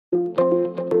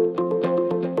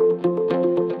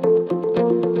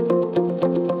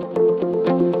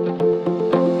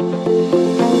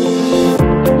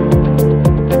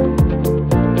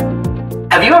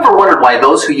why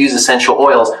those who use essential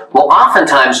oils will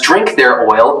oftentimes drink their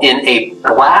oil in a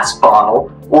glass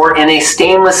bottle or in a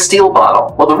stainless steel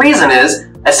bottle. Well, the reason is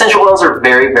essential oils are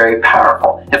very, very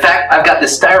powerful. In fact, I've got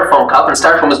this styrofoam cup, and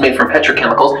styrofoam is made from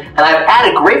petrochemicals, and I've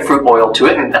added grapefruit oil to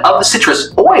it, and of the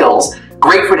citrus oils,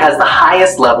 grapefruit has the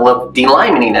highest level of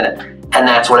D-limonene in it. And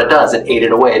that's what it does. It ate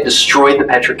it away. It destroyed the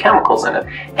petrochemicals in it.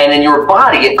 And in your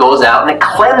body, it goes out and it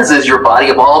cleanses your body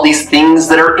of all these things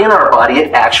that are in our body.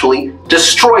 It actually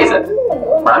destroys it.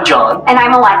 I'm John. And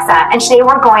I'm Alexa. And today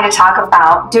we're going to talk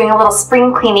about doing a little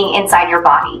spring cleaning inside your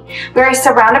body. We are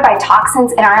surrounded by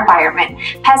toxins in our environment.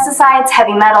 Pesticides,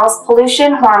 heavy metals,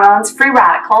 pollution, hormones, free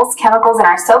radicals, chemicals in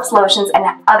our soaps, lotions, and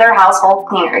other household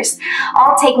cleaners,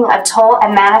 all taking a toll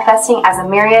and manifesting as a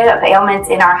myriad of ailments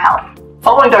in our health.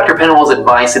 Following Dr. Penwell's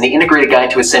advice in the Integrated Guide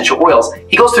to Essential Oils,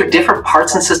 he goes through different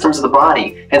parts and systems of the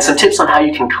body and some tips on how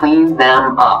you can clean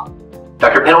them up.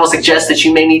 Dr. Penwell suggests that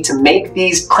you may need to make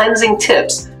these cleansing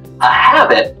tips a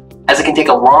habit, as it can take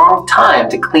a long time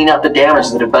to clean out the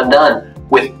damage that have been done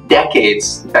with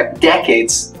decades, in fact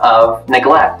decades of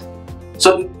neglect.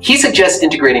 So he suggests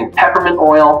integrating peppermint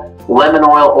oil, lemon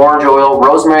oil, orange oil,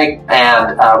 rosemary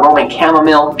and Roman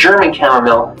chamomile, German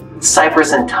chamomile,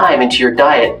 cypress and thyme into your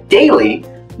diet daily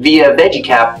via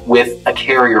VeggieCap with a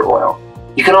carrier oil.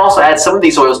 You can also add some of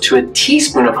these oils to a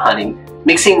teaspoon of honey,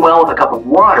 mixing well with a cup of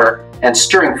water and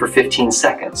stirring for 15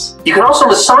 seconds. You can also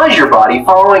massage your body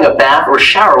following a bath or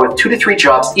shower with 2 to 3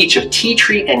 drops each of tea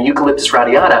tree and eucalyptus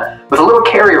radiata with a little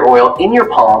carrier oil in your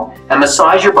palm, and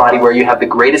massage your body where you have the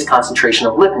greatest concentration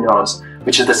of lymph nodes,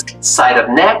 which is the side of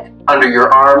neck, under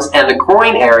your arms, and the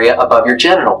groin area above your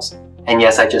genitals. And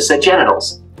yes, I just said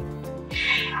genitals.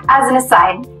 As an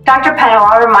aside, Dr.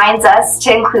 Penwell reminds us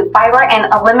to include fiber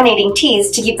and eliminating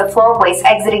teas to keep the flow of waste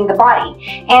exiting the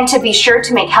body, and to be sure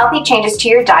to make healthy changes to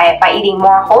your diet by eating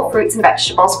more whole fruits and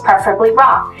vegetables, preferably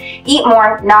raw. Eat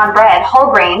more non-bread,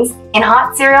 whole grains in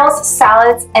hot cereals,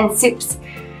 salads, and soups.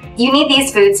 You need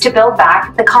these foods to build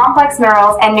back the complex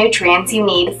minerals and nutrients you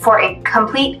need for a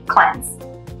complete cleanse.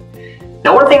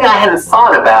 Now, one thing I hadn't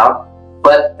thought about,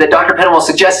 but that Dr. Penwell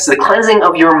suggests, is the cleansing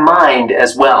of your mind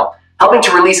as well. Helping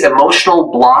to release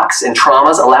emotional blocks and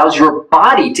traumas allows your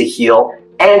body to heal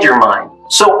and your mind.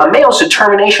 So a Mayo's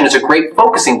Determination is a great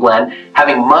focusing blend,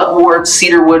 having mugwort,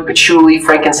 cedarwood, patchouli,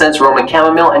 frankincense, Roman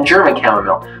chamomile, and German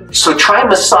chamomile. So try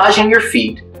massaging your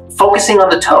feet, focusing on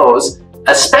the toes,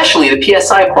 especially the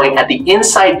PSI point at the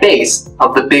inside base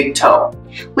of the big toe.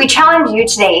 We challenge you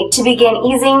today to begin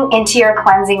easing into your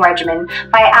cleansing regimen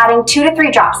by adding 2 to 3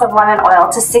 drops of lemon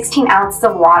oil to 16 ounces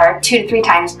of water 2 to 3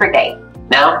 times per day.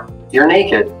 Now, you're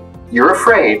naked, you're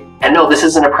afraid, and no, this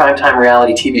isn't a primetime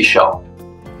reality TV show.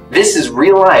 This is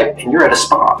real life, and you're at a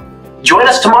spa. Join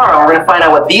us tomorrow, and we're going to find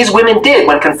out what these women did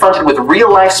when confronted with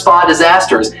real-life spa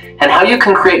disasters, and how you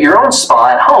can create your own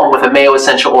spa at home with a Mayo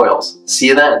Essential Oils. See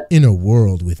you then. In a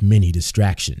world with many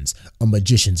distractions, a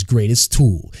magician's greatest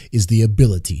tool is the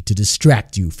ability to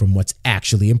distract you from what's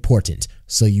actually important,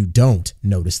 so you don't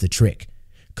notice the trick.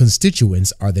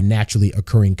 Constituents are the naturally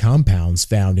occurring compounds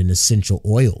found in essential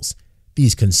oils.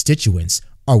 These constituents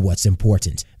are what's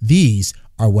important. These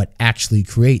are what actually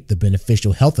create the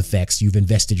beneficial health effects you've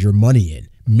invested your money in.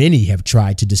 Many have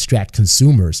tried to distract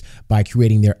consumers by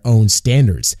creating their own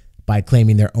standards, by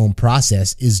claiming their own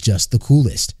process is just the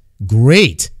coolest.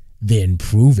 Great! Then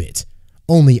prove it.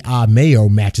 Only Mayo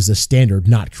matches a standard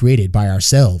not created by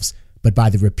ourselves, but by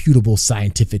the reputable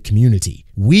scientific community.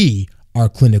 We are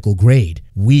clinical grade.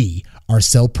 We are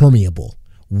cell permeable.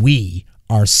 We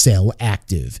are cell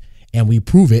active. And we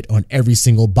prove it on every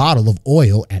single bottle of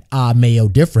oil at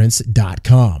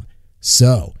amayodifference.com.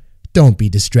 So, don't be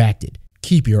distracted.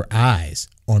 Keep your eyes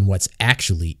on what's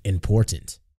actually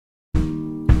important.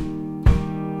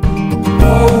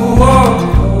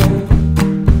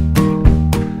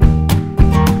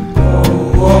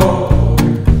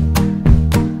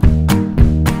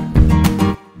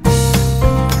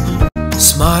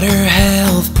 Smarter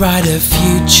health, brighter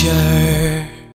future.